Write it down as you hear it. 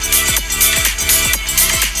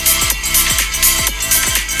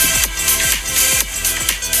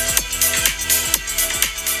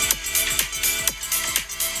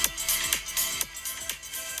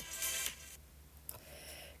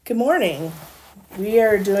Good morning. We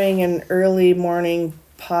are doing an early morning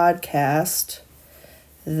podcast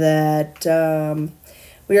that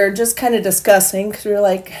we are just kind of discussing because we were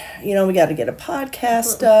like, we got to get a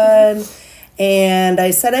podcast done. And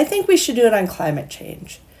I said, I think we should do it on climate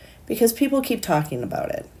change because people keep talking about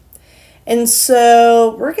it. And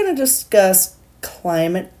so we're going to discuss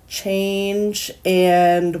climate change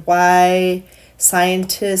and why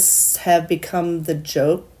scientists have become the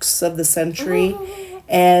jokes of the century,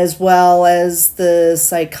 as well as the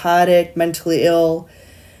psychotic, mentally ill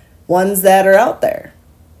ones that are out there.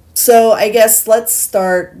 So I guess let's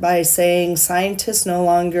start by saying scientists no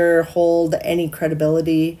longer hold any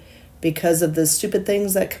credibility because of the stupid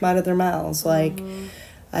things that come out of their mouths. Like,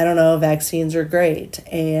 I don't know, vaccines are great,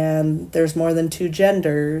 and there's more than two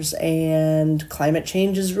genders, and climate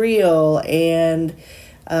change is real, and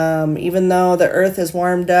even though the earth has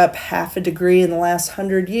warmed up 0.5 degree in the last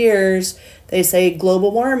 100 years, they say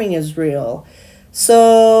global warming is real.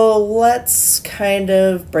 So let's kind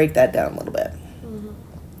of break that down a little bit.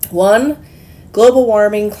 One, global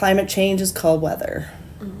warming, climate change is called weather.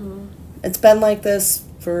 It's been like this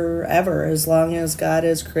forever, as long as God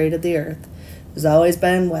has created the earth. There's always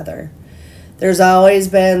been weather. There's always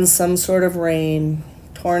been some sort of rain,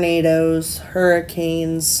 tornadoes,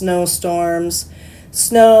 hurricanes, snowstorms,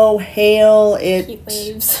 snow, hail,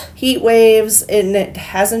 heat waves, and it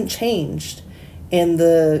hasn't changed in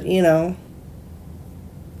the,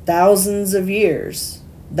 thousands of years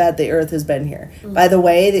that the earth has been here. By the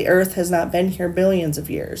way, the earth has not been here billions of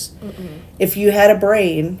years. If you had a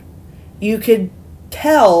brain, you could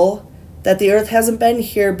tell that the earth hasn't been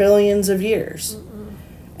here billions of years.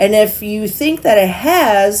 And if you think that it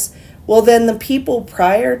has, well, then the people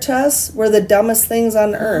prior to us were the dumbest things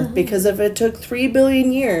on earth, because if it took 3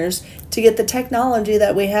 billion years to get the technology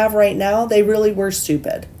that we have right now, they really were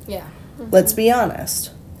stupid. Yeah. Let's be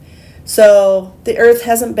honest. So the earth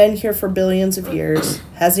hasn't been here for billions of years,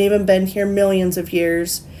 hasn't even been here millions of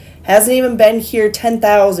years, hasn't even been here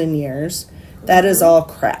 10,000 years. That is all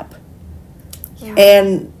crap. Yeah.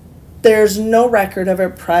 And there's no record of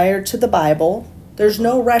it prior to the Bible. There's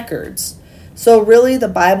no records. So really the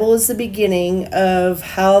Bible is the beginning of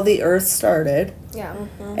how the earth started. Yeah.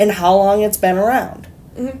 And how long it's been around.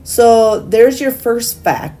 So there's your first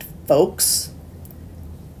fact, folks.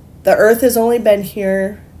 The earth has only been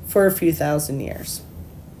here for a few thousand years.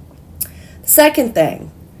 Second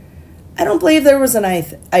thing, I don't believe there was an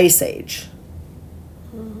ice age.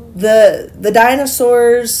 The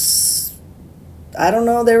dinosaurs, I don't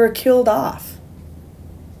know, they were killed off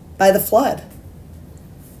by the flood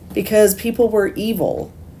because people were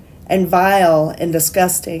evil and vile and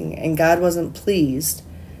disgusting, and God wasn't pleased.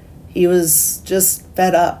 He was just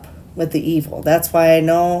fed up with the evil. That's why I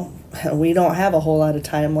know we don't have a whole lot of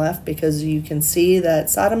time left, because you can see that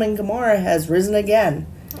Sodom and Gomorrah has risen again.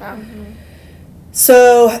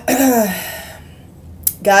 So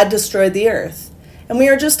God destroyed the earth. And we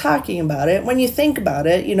were just talking about it. When you think about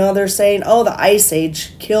it, they're saying, oh, the ice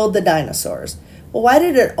age killed the dinosaurs. Well, why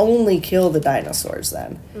did it only kill the dinosaurs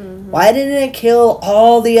then? Why didn't it kill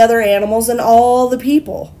all the other animals and all the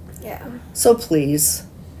people? Yeah. So please,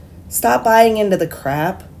 stop buying into the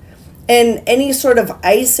crap. And any sort of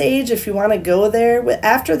ice age, if you want to go there,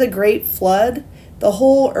 after the Great Flood, the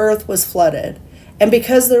whole earth was flooded. And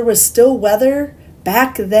because there was still weather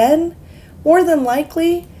back then, more than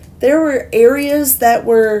likely, there were areas that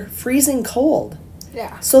were freezing cold.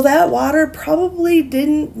 Yeah. So that water probably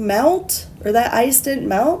didn't melt, or that ice didn't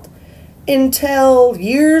melt, until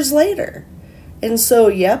years later. And so,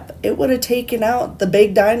 yep, it would have taken out the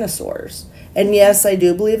big dinosaurs. And yes, I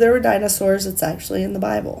do believe there were dinosaurs. It's actually in the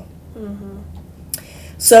Bible.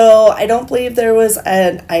 So I don't believe there was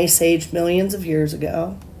an ice age millions of years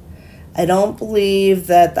ago. I don't believe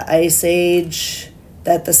that the ice age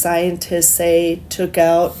that the scientists say took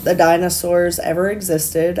out the dinosaurs ever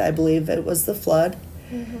existed. I believe it was the flood.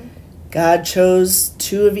 God chose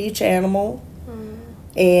 2 of each animal,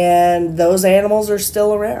 and those animals are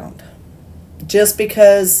still around. Just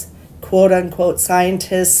because, quote unquote,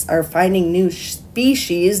 scientists are finding new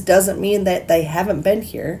species doesn't mean that they haven't been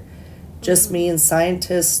here. Just means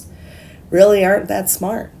scientists really aren't that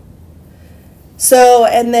smart. So,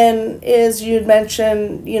 and then as you'd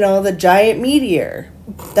mentioned, the giant meteor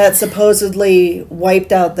that supposedly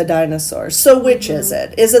wiped out the dinosaurs. So which is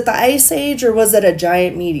it? Is it the ice age, or was it a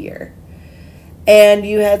giant meteor? And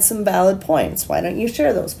you had some valid points. Why don't you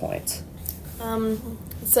share those points?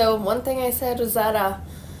 So one thing I said was that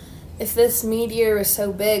if this meteor is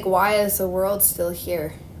so big, why is the world still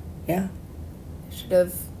here? Yeah. Should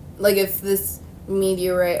have, like, if this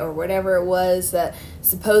meteorite or whatever it was that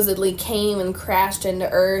supposedly came and crashed into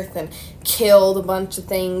Earth and killed a bunch of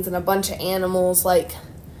things and a bunch of animals, like,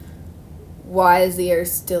 why is the Earth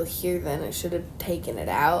still here then? It should have taken it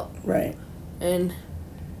out. Right. And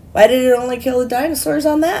why did it only kill the dinosaurs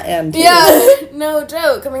on that end? Yeah, no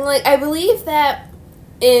joke. I mean, like, I believe that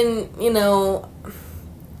in, you know,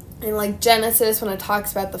 in, like, Genesis, when it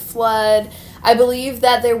talks about the flood, I believe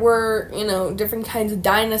that there were, you know, different kinds of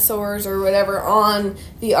dinosaurs or whatever on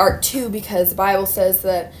the ark, too, because the Bible says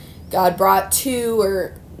that God brought two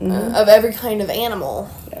or of every kind of animal.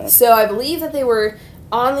 Yeah. So I believe that they were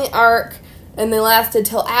on the ark, and they lasted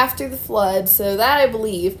till after the flood, so that I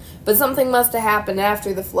believe. But something must have happened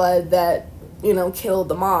after the flood that, you know, killed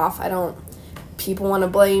them off. People want to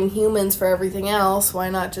blame humans for everything else. Why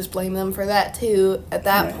not just blame them for that, too, at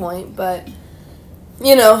that point? But,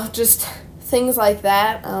 you know, just things like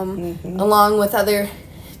that, along with other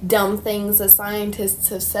dumb things that scientists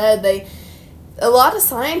have said. A lot of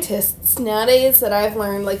scientists nowadays that I've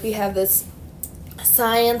learned, like, we have this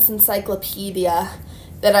science encyclopedia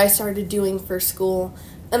that I started doing for school,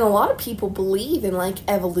 and a lot of people believe in, like,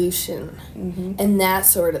 evolution and that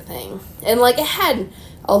sort of thing. And, like, it had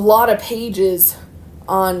a lot of pages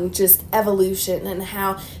on just evolution and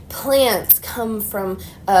how plants come from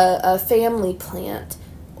a family plant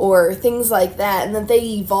or things like that, and that they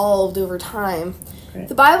evolved over time. Right.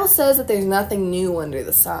 The Bible says that there's nothing new under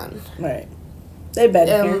the sun. Right. They've been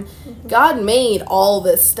here. God made all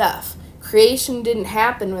this stuff. Creation didn't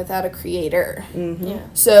happen without a creator. Yeah.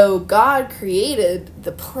 So God created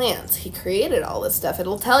the plants. He created all this stuff.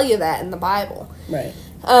 It'll tell you that in the Bible. Right.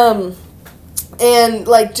 And,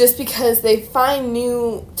 like, just because they find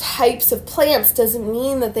new types of plants doesn't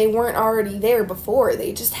mean that they weren't already there before.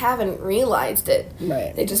 They just haven't realized it.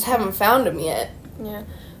 Right. They just haven't found them yet. Yeah.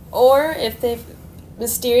 Or if they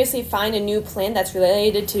mysteriously find a new plant that's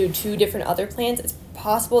related to two different other plants, it's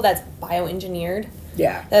possible that's bioengineered.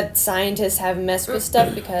 Yeah. That scientists have messed with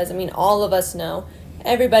stuff because, I mean, all of us know,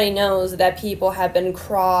 everybody knows that people have been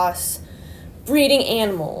cross-breeding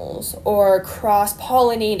animals or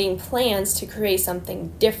cross-pollinating plants to create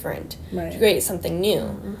something different, to create something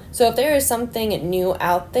new. So if there is something new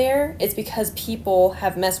out there, it's because people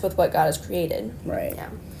have messed with what God has created. Right. Yeah.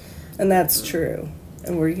 And that's true.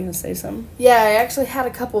 And were you going to say something? Yeah, I actually had a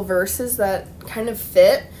couple verses that kind of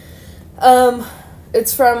fit.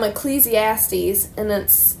 It's from Ecclesiastes, and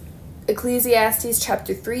it's Ecclesiastes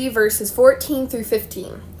chapter 3, verses 14 through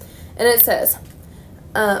 15. And it says,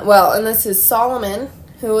 and this is Solomon,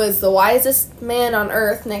 who is the wisest man on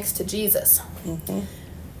earth next to Jesus.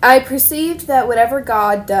 I perceived that whatever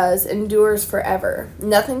God does endures forever.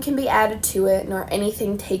 Nothing can be added to it, nor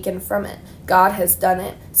anything taken from it. God has done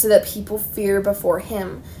it, so that people fear before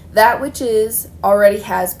him. That which is already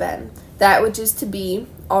has been. That which is to be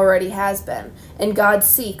already has been. And God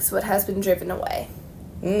seeks what has been driven away.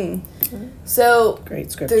 So,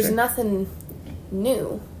 great scripture. There's nothing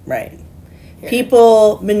new. Right. Here.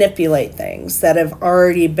 People manipulate things that have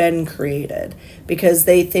already been created because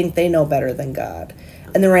they think they know better than God.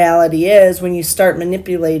 And the reality is, when you start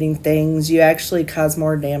manipulating things, you actually cause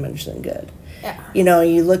more damage than good. Yeah. You know,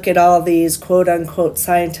 you look at all these quote-unquote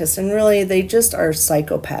scientists, and really, they just are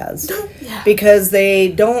psychopaths. Because they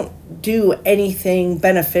don't do anything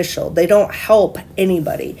beneficial. They don't help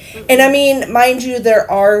anybody. And, I mean, mind you, there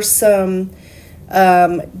are some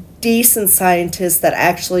decent scientists that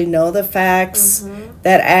actually know the facts,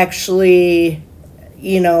 that actually,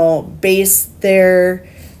 you know, base their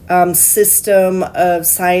system of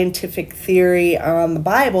scientific theory on the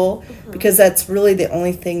Bible, because that's really the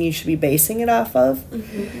only thing you should be basing it off of.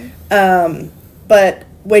 But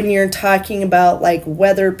when you're talking about, like,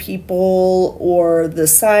 weather people or the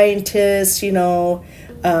scientists, you know,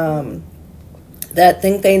 that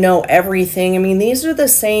think they know everything, I mean, these are the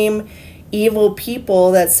same evil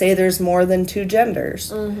people that say there's more than two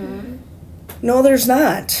genders. No, there's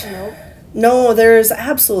not. Nope. No, there's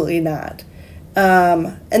absolutely not.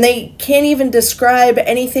 And they can't even describe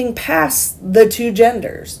anything past the two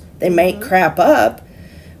genders. They make crap up,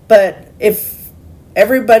 but if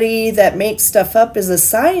everybody that makes stuff up is a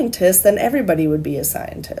scientist, then everybody would be a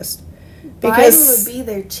scientist. Because Biden would be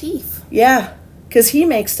their chief. Yeah, because he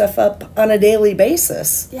makes stuff up on a daily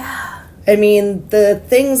basis. Yeah. I mean, the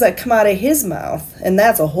things that come out of his mouth, and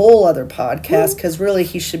that's a whole other podcast, because really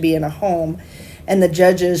he should be in a home, and the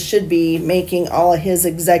judges should be making all of his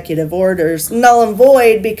executive orders null and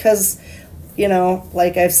void because, you know,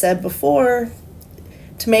 like I've said before,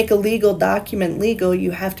 to make a legal document legal,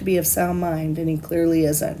 you have to be of sound mind, and he clearly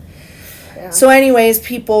isn't. Yeah. So anyways,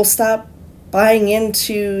 people stop buying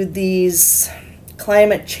into these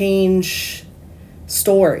climate change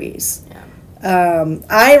stories. Yeah.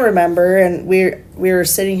 I remember, and we were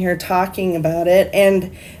sitting here talking about it,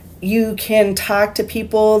 and you can talk to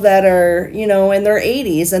people that are, you know, in their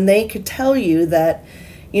 80s, and they could tell you that,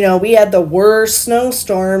 you know, we had the worst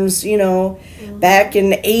snowstorms, you know, back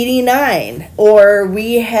in 89, or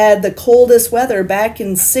we had the coldest weather back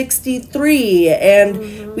in 63,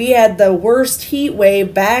 and we had the worst heat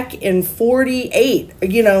wave back in 48,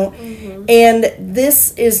 you know, and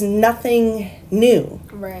this is nothing new.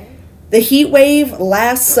 Right. The heat wave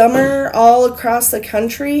last summer all across the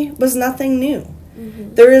country was nothing new.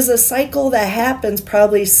 There is a cycle that happens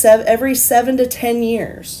probably every 7 to 10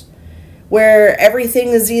 years where everything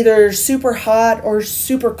is either super hot or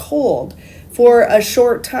super cold for a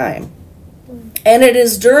short time. And it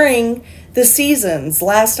is during the seasons.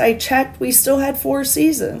 Last I checked, we still had 4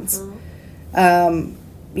 seasons.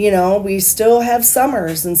 You know, we still have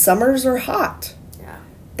summers, and summers are hot. Yeah.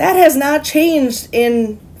 That has not changed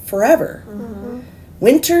in forever.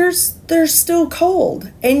 Winters, they're still cold,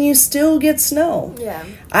 and you still get snow. Yeah.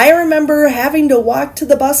 I remember having to walk to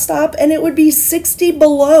the bus stop, and it would be 60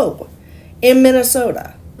 below in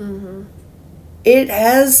Minnesota. It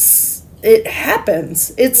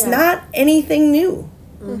happens. It's not anything new.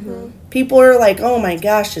 People are like, oh my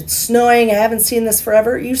gosh, it's snowing. I haven't seen this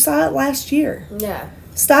forever. You saw it last year. Yeah.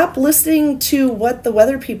 Stop listening to what the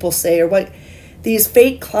weather people say or what these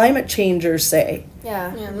fake climate changers say.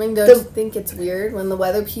 Yeah. I mean, don't you think it's weird when the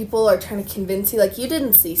weather people are trying to convince you, like, you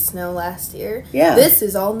didn't see snow last year. Yeah. This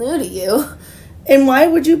is all new to you. And why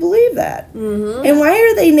would you believe that? And why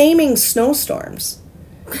are they naming snowstorms?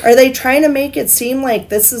 Are they trying to make it seem like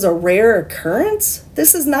this is a rare occurrence?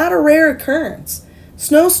 This is not a rare occurrence.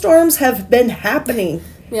 Snowstorms have been happening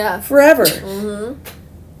forever.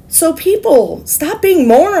 So people, stop being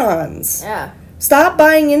morons. Yeah. Stop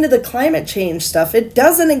buying into the climate change stuff. It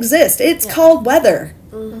doesn't exist. It's called weather.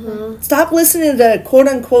 Stop listening to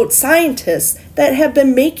quote-unquote scientists that have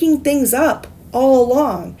been making things up all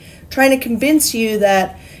along, trying to convince you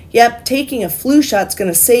that, yep, taking a flu shot's going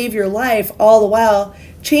to save your life, all the while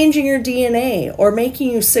changing your DNA or making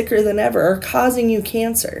you sicker than ever or causing you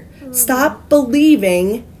cancer. Stop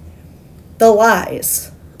believing the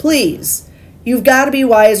lies. Please. You've got to be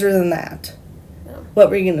wiser than that. What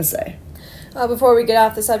were you going to say? Before we get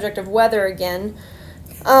off the subject of weather again,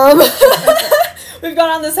 we've gone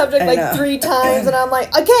on this subject like 3 times, and I'm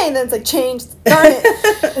like, okay, and then it's like, changed, darn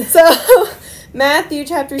it. So, Matthew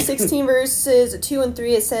chapter 16, verses 2 and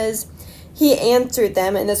 3, it says, he answered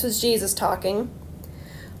them, and this was Jesus talking,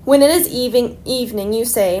 when it is evening, you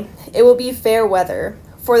say, it will be fair weather,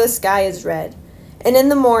 for the sky is red. And in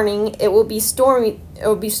the morning, it will be stormy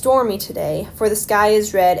today, for the sky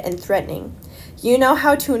is red and threatening. You know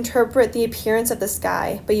how to interpret the appearance of the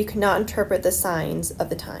sky, but you cannot interpret the signs of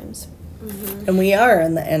the times. And we are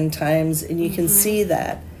in the end times, and you can see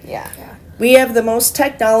that. Yeah. We have the most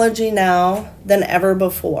technology now than ever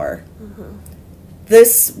before.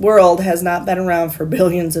 This world has not been around for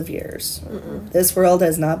billions of years. This world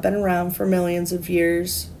has not been around for millions of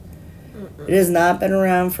years. It has not been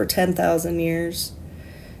around for 10,000 years.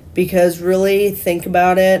 Because really, think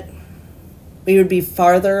about it, we would be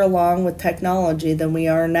farther along with technology than we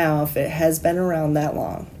are now if it has been around that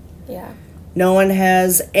long. Yeah. No one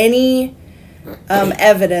has any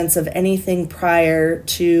evidence of anything prior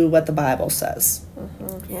to what the Bible says.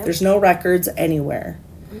 There's no records anywhere.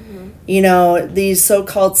 You know, these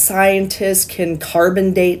so-called scientists can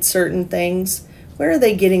carbon date certain things. Where are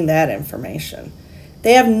they getting that information?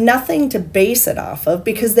 They have nothing to base it off of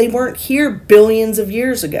because they weren't here billions of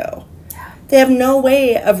years ago. They have no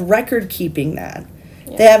way of record keeping that.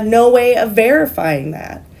 They have no way of verifying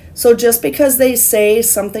that. So just because they say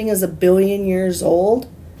something is 1 billion years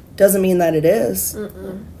old doesn't mean that it is.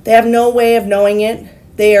 They have no way of knowing it.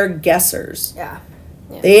 They are guessers.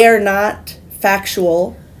 They are not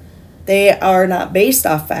factual. They are not based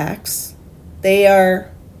off facts. They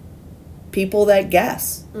are people that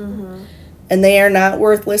guess. And they are not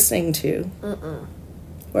worth listening to.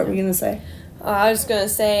 What were you going to say? I was going to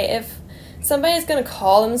say, if somebody's going to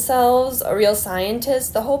call themselves a real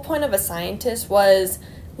scientist, the whole point of a scientist was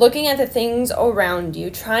looking at the things around you,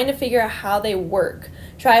 trying to figure out how they work,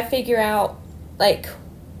 try to figure out, like,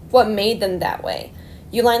 what made them that way.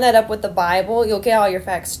 You line that up with the Bible, you'll get all your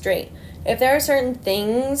facts straight. If there are certain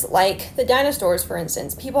things, like the dinosaurs, for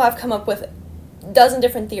instance, people have come up with a dozen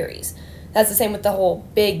different theories. That's the same with the whole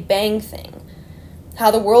Big Bang thing. How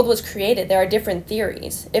the world was created, there are different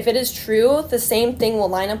theories. If it is true, the same thing will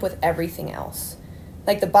line up with everything else.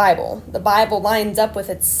 Like the Bible. The Bible lines up with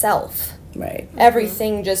itself. Right.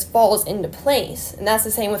 Everything just falls into place. And that's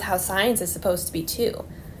the same with how science is supposed to be too.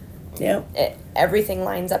 Yep. Everything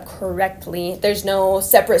lines up correctly. There's no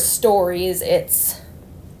separate stories. It's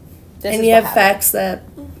this And is you what have happened. facts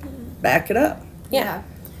that back it up. Yeah.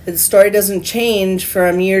 The story doesn't change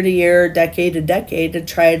from year to year, decade to decade to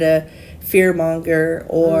try to fearmonger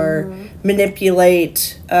or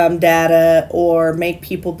manipulate data or make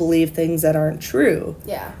people believe things that aren't true.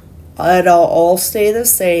 Yeah. It'll all stay the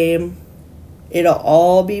same. It'll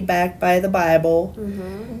all be backed by the Bible,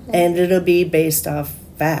 and it'll be based off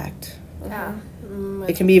fact. Yeah.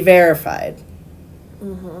 It can be verified.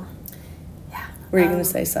 Yeah. Were you going to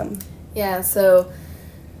say something? Yeah, so,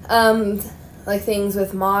 like things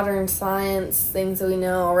with modern science, things that we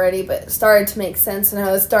know already, but started to make sense when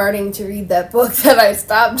I was starting to read that book that I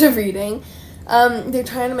stopped reading. They're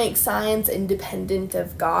trying to make science independent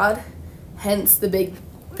of God, hence the Big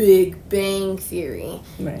Bang Theory.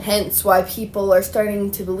 Right. Hence why people are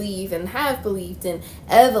starting to believe and have believed in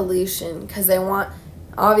evolution, because they want,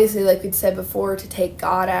 obviously, like we'd said before, to take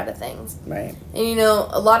God out of things. Right. And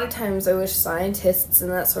a lot of times I wish scientists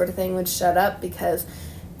and that sort of thing would shut up, because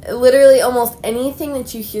literally almost anything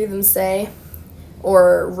that you hear them say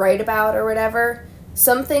or write about or whatever,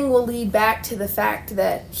 something will lead back to the fact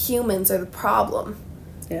that humans are the problem.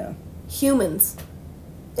 Yeah. Humans.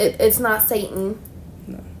 It's not Satan.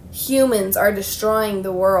 No. Humans are destroying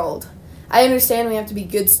the world. I understand we have to be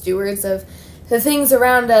good stewards of the things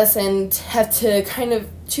around us and have to kind of,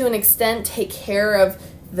 to an extent, take care of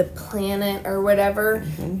the planet or whatever.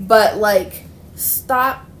 But, like,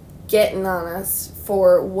 stop getting on us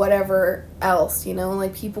for whatever else,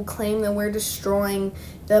 Like, people claim that we're destroying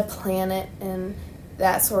the planet and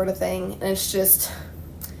that sort of thing. And it's just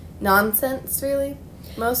nonsense, really,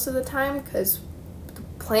 most of the time, because the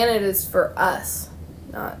planet is for us,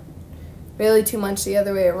 not really too much the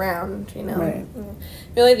other way around, Right.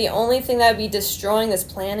 Really, the only thing that would be destroying this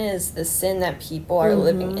planet is the sin that people are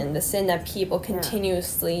living in, the sin that people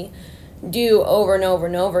continuously do over and over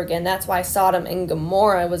and over again. That's why Sodom and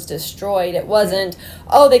Gomorrah was destroyed. It wasn't,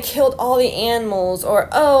 they killed all the animals, or,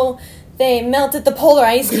 they melted the polar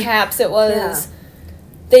ice caps. It was,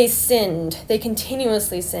 they sinned. They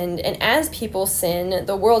continuously sinned. And as people sin,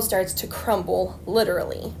 the world starts to crumble,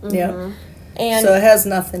 literally. Yeah. And So it has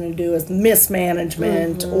nothing to do with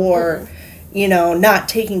mismanagement or, not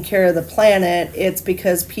taking care of the planet. It's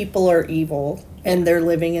because people are evil and they're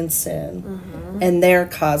living in sin and they're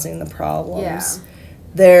causing the problems. Yeah.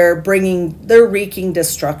 They're wreaking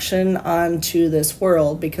destruction onto this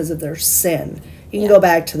world because of their sin. You can go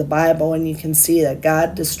back to the Bible and you can see that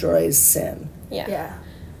God destroys sin. Yeah.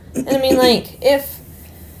 And I mean, like, if,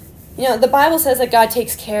 the Bible says that God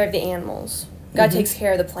takes care of the animals. God takes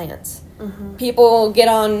care of the plants. People get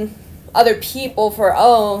on other people for,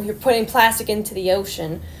 you're putting plastic into the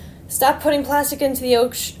ocean. Stop putting plastic into the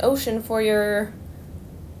ocean for your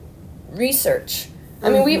research. I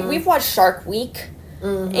mean, we've watched Shark Week,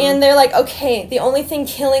 and they're like, okay, the only thing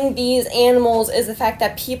killing these animals is the fact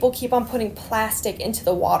that people keep on putting plastic into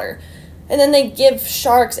the water. And then they give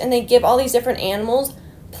sharks and they give all these different animals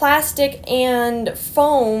plastic and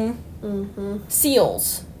foam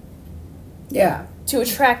seals. Yeah. To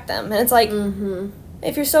attract them. And it's like,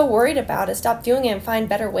 if you're so worried about it, stop doing it and find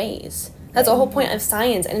better ways. That's the whole point of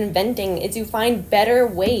science and inventing, is you find better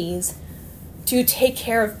ways to take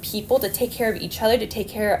care of people, to take care of each other, to take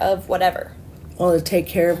care of whatever. Well, to take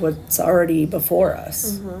care of what's already before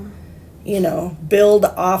us. Build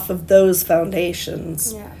off of those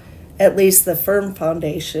foundations. Yeah. At least the firm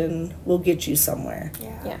foundation will get you somewhere.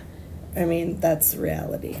 Yeah. I mean, that's the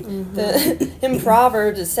reality. In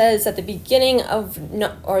Proverbs, it says that the beginning of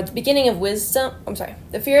wisdom,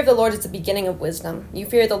 the fear of the Lord is the beginning of wisdom. You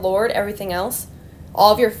fear the Lord, everything else,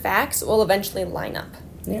 all of your facts will eventually line up.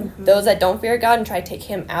 Yeah. Those that don't fear God and try to take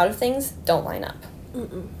him out of things don't line up.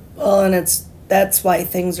 Well, and that's why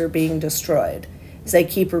things are being destroyed. Is they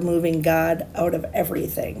keep removing God out of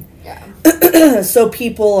everything. Yeah. So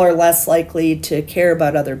people are less likely to care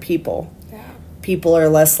about other people. People are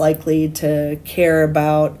less likely to care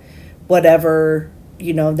about whatever,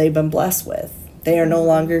 they've been blessed with. They are no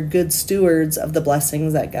longer good stewards of the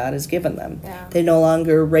blessings that God has given them. Yeah. They no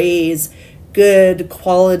longer raise good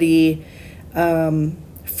quality,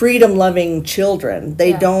 freedom-loving children.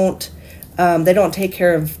 They don't take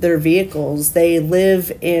care of their vehicles. They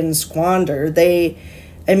live in squander. They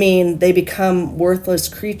become worthless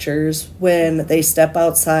creatures when they step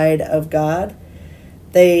outside of God.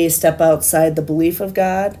 They step outside the belief of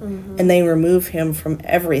God, and they remove him from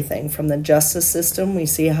everything, from the justice system. We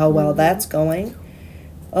see how well that's going.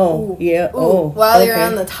 Oh, yeah. While you're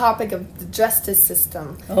on the topic of the justice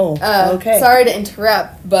system. Okay. Sorry to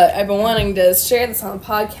interrupt, but I've been wanting to share this on the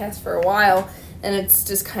podcast for a while. and it's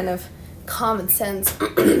just kind of common sense.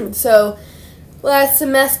 So last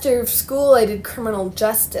semester of school, I did criminal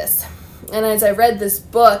justice. And as I read this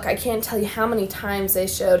book, I can't tell you how many times they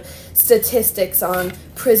showed statistics on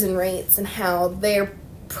prison rates and how they're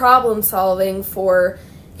problem solving for,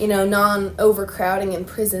 non-overcrowding in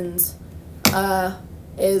prisons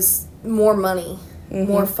is more money,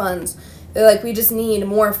 more funds. They're like, we just need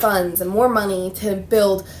more funds and more money to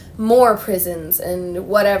build more prisons and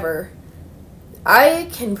whatever. I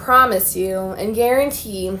can promise you and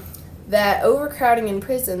guarantee that overcrowding in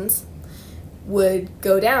prisons would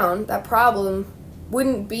go down. That problem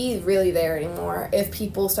wouldn't be really there anymore if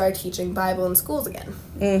people started teaching Bible in schools again.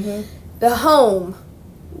 Mm-hmm. The home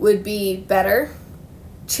would be better.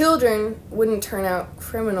 Children wouldn't turn out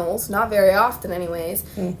criminals, not very often anyways,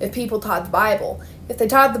 if people taught the Bible. If they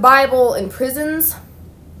taught the Bible in prisons,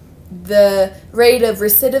 the rate of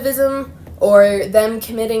recidivism or them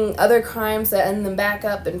committing other crimes that end them back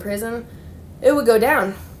up in prison, it would go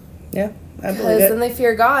down. Yeah, I believe Because it. then they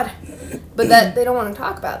fear God. But that they don't want to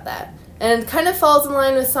talk about that. And it kind of falls in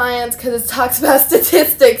line with science because it talks about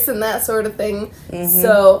statistics and that sort of thing.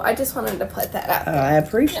 So I just wanted to put that out there. I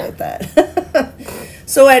appreciate that.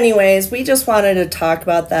 So anyways, we just wanted to talk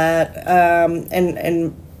about that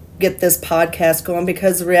and get this podcast going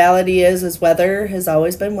because the reality is weather has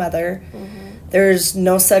always been weather. There's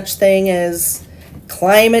no such thing as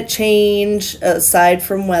climate change aside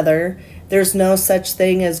from weather. There's no such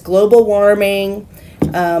thing as global warming.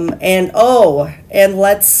 And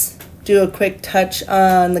let's do a quick touch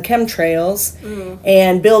on the chemtrails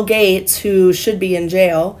and Bill Gates, who should be in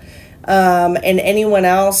jail, and anyone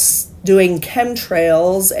else doing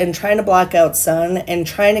chemtrails and trying to block out sun and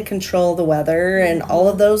trying to control the weather and all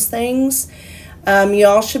of those things. You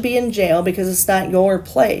all should be in jail because it's not your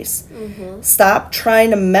place. Stop trying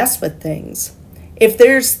to mess with things. If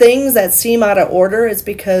there's things that seem out of order, it's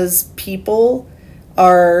because people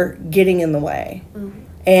are getting in the way.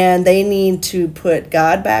 And they need to put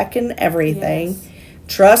God back in everything,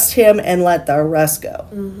 trust Him, and let the rest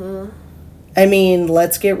go. I mean,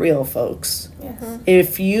 let's get real, folks.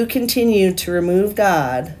 If you continue to remove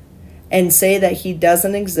God and say that He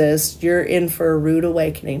doesn't exist, you're in for a rude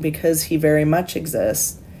awakening because He very much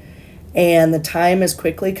exists. And the time is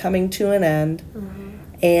quickly coming to an end.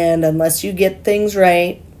 And unless you get things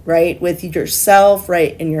right with yourself,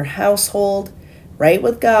 right in your household, right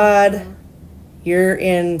with God, you're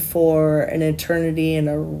in for an eternity in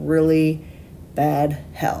a really bad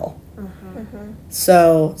hell.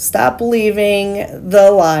 So stop believing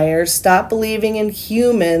the liars. Stop believing in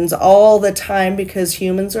humans all the time because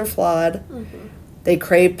humans are flawed. They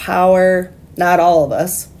crave power. Not all of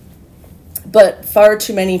us. But far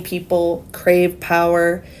too many people crave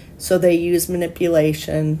power, so they use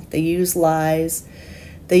manipulation. They use lies.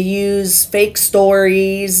 They use fake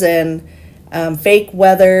stories and fake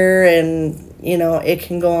weather, and it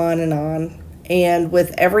can go on and on. And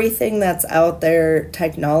with everything that's out there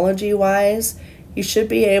technology-wise, you should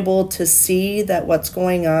be able to see that what's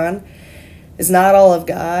going on is not all of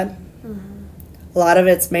God. A lot of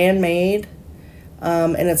it's man-made,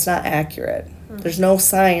 and it's not accurate. There's no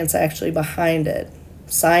science actually behind it.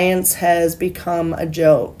 Science has become a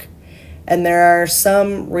joke. And there are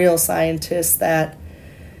some real scientists that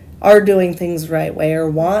are doing things the right way or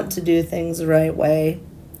want to do things the right way,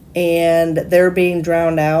 and they're being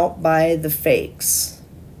drowned out by the fakes,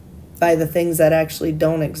 by the things that actually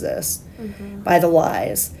don't exist, by the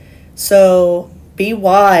lies. So be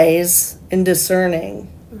wise and discerning.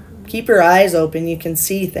 Keep your eyes open. You can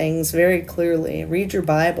see things very clearly. Read your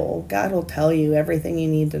Bible. God will tell you everything you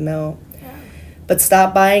need to know. But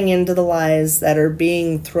stop buying into the lies that are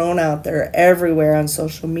being thrown out there everywhere on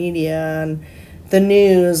social media, and the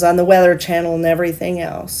news, on the Weather Channel, and everything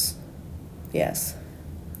else. Yes.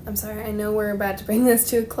 I'm sorry, I know we're about to bring this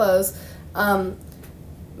to a close.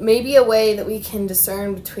 Maybe a way that we can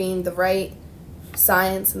discern between the right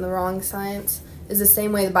science and the wrong science is the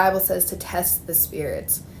same way the Bible says to test the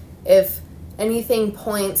spirits. If anything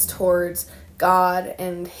points towards God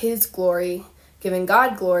and His glory, giving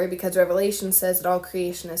God glory, because Revelation says that all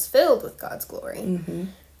creation is filled with God's glory,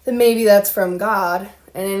 then maybe that's from God,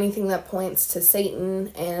 and anything that points to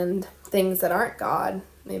Satan and things that aren't God,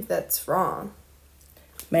 maybe that's wrong.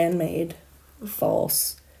 Man-made,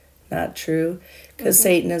 false, not true, because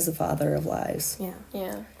Satan is the father of lies.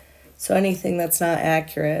 Yeah. So anything that's not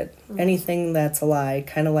accurate, anything that's a lie,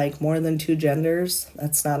 kind of like more than two genders,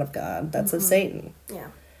 that's not of God. That's of Satan. Yeah.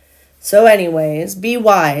 So anyways, be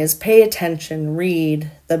wise, pay attention, read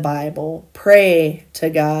the Bible, pray to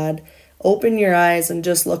God, open your eyes and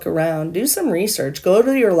just look around. Do some research. Go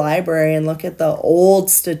to your library and look at the old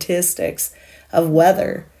statistics of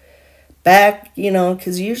weather. Back,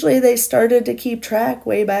 because usually they started to keep track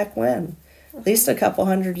way back when, at least a couple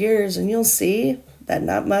 100 years, and you'll see that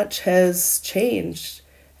not much has changed,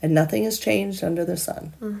 and nothing has changed under the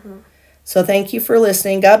sun. So thank you for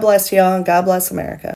listening. God bless y'all, and God bless America.